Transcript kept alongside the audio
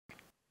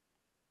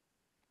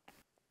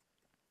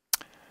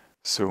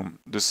So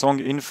the song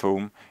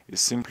info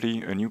is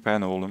simply a new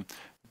panel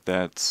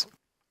that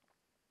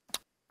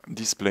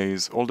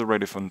displays all the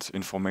relevant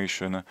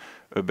information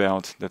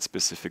about that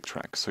specific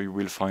track. So you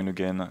will find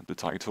again the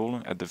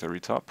title at the very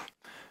top,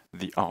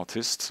 the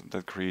artist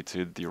that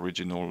created the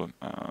original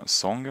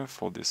song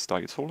for this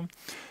title,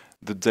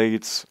 the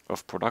date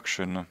of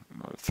production,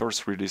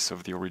 first release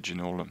of the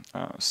original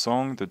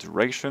song, the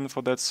duration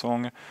for that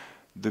song,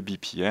 the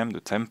BPM, the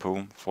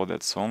tempo for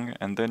that song,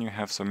 and then you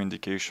have some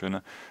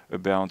indication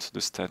about the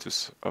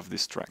status of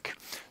this track.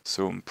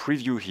 So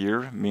preview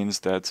here means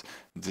that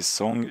this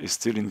song is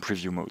still in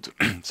preview mode.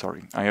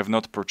 Sorry, I have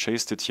not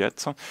purchased it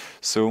yet,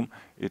 so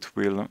it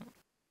will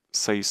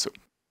say so.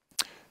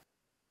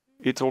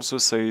 It also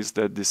says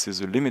that this is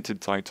a limited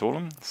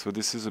title, so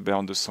this is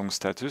about the song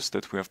status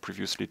that we have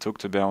previously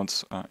talked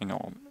about in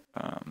our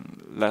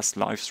last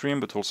live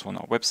stream, but also on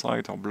our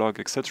website, our blog,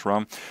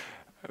 etc.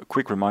 A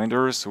quick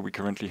reminder, so we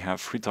currently have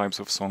 3 types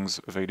of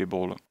songs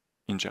available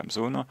in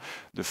Jamzone.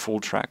 The full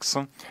tracks,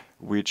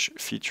 which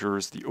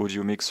features the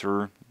audio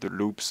mixer, the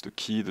loops, the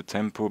key, the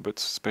tempo, but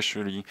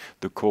especially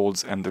the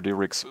chords and the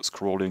lyrics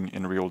scrolling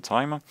in real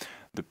time.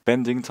 The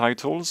pending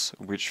titles,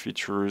 which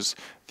features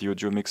the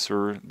audio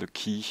mixer, the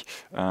key,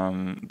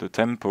 the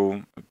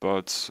tempo,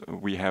 but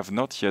we have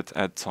not yet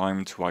had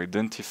time to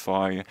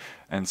identify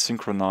and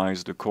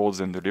synchronize the chords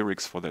and the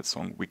lyrics for that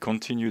song. We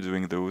continue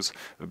doing those,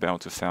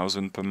 about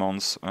 1,000 per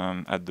month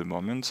at the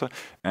moment,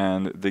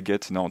 and they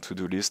get in our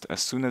to-do list.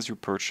 As soon as you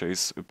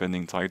purchase a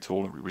pending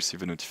title, we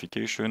receive a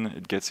notification,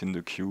 it gets in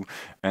the queue,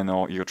 and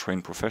our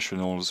ear-trained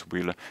professionals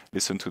will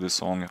listen to the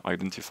song,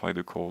 identify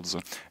the chords,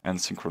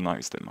 and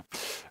synchronize them.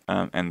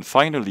 And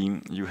finally,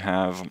 you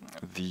have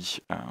the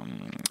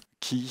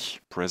key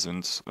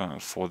present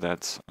for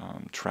that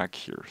track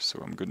here. So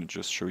I'm going to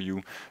just show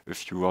you a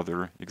few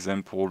other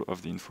examples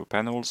of the info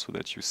panel so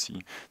that you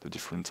see the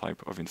different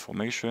type of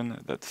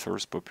information. That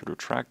first popular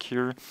track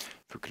here,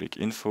 if you click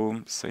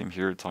info, same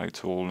here,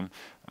 title,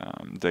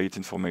 date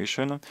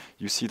information,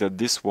 you see that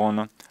this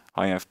one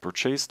I have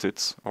purchased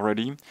it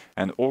already,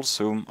 and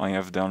also I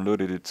have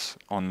downloaded it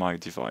on my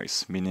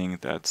device, meaning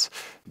that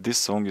this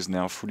song is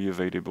now fully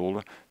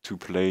available to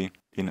play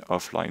in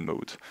offline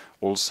mode.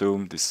 Also,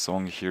 this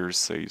song here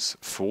says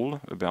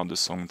full about the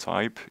song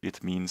type.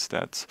 It means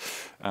that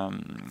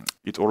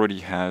it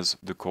already has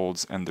the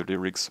chords and the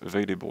lyrics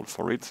available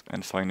for it.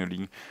 And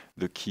finally,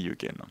 the key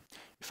again.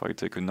 If I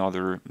take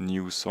another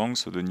new song,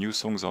 so the new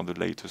songs are the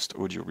latest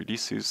audio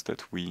releases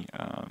that we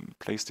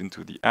placed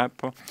into the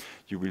app.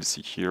 You will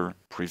see here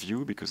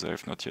preview because I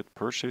have not yet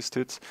purchased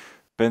it.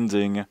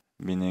 Pending,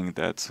 meaning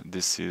that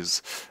this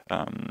is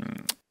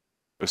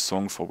a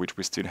song for which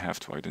we still have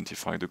to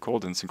identify the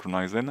chord and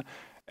synchronize them,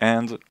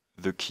 and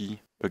the key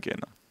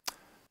again.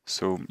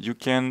 So you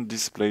can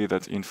display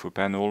that info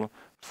panel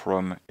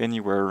from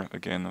anywhere,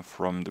 again,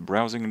 from the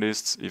browsing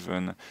lists,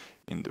 even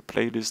in the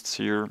playlists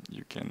here.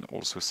 You can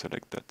also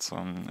select that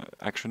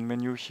action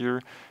menu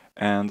here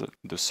and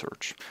the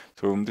search.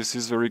 So this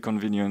is very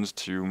convenient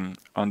to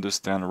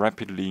understand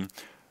rapidly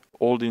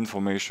all the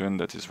information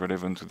that is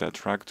relevant to that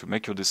track, to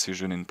make your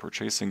decision in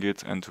purchasing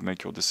it, and to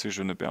make your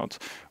decision about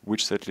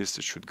which setlist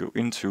it should go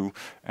into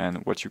and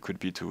what you could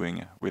be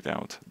doing with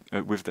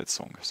that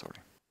song. Sorry.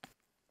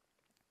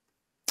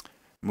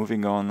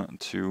 Moving on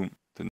to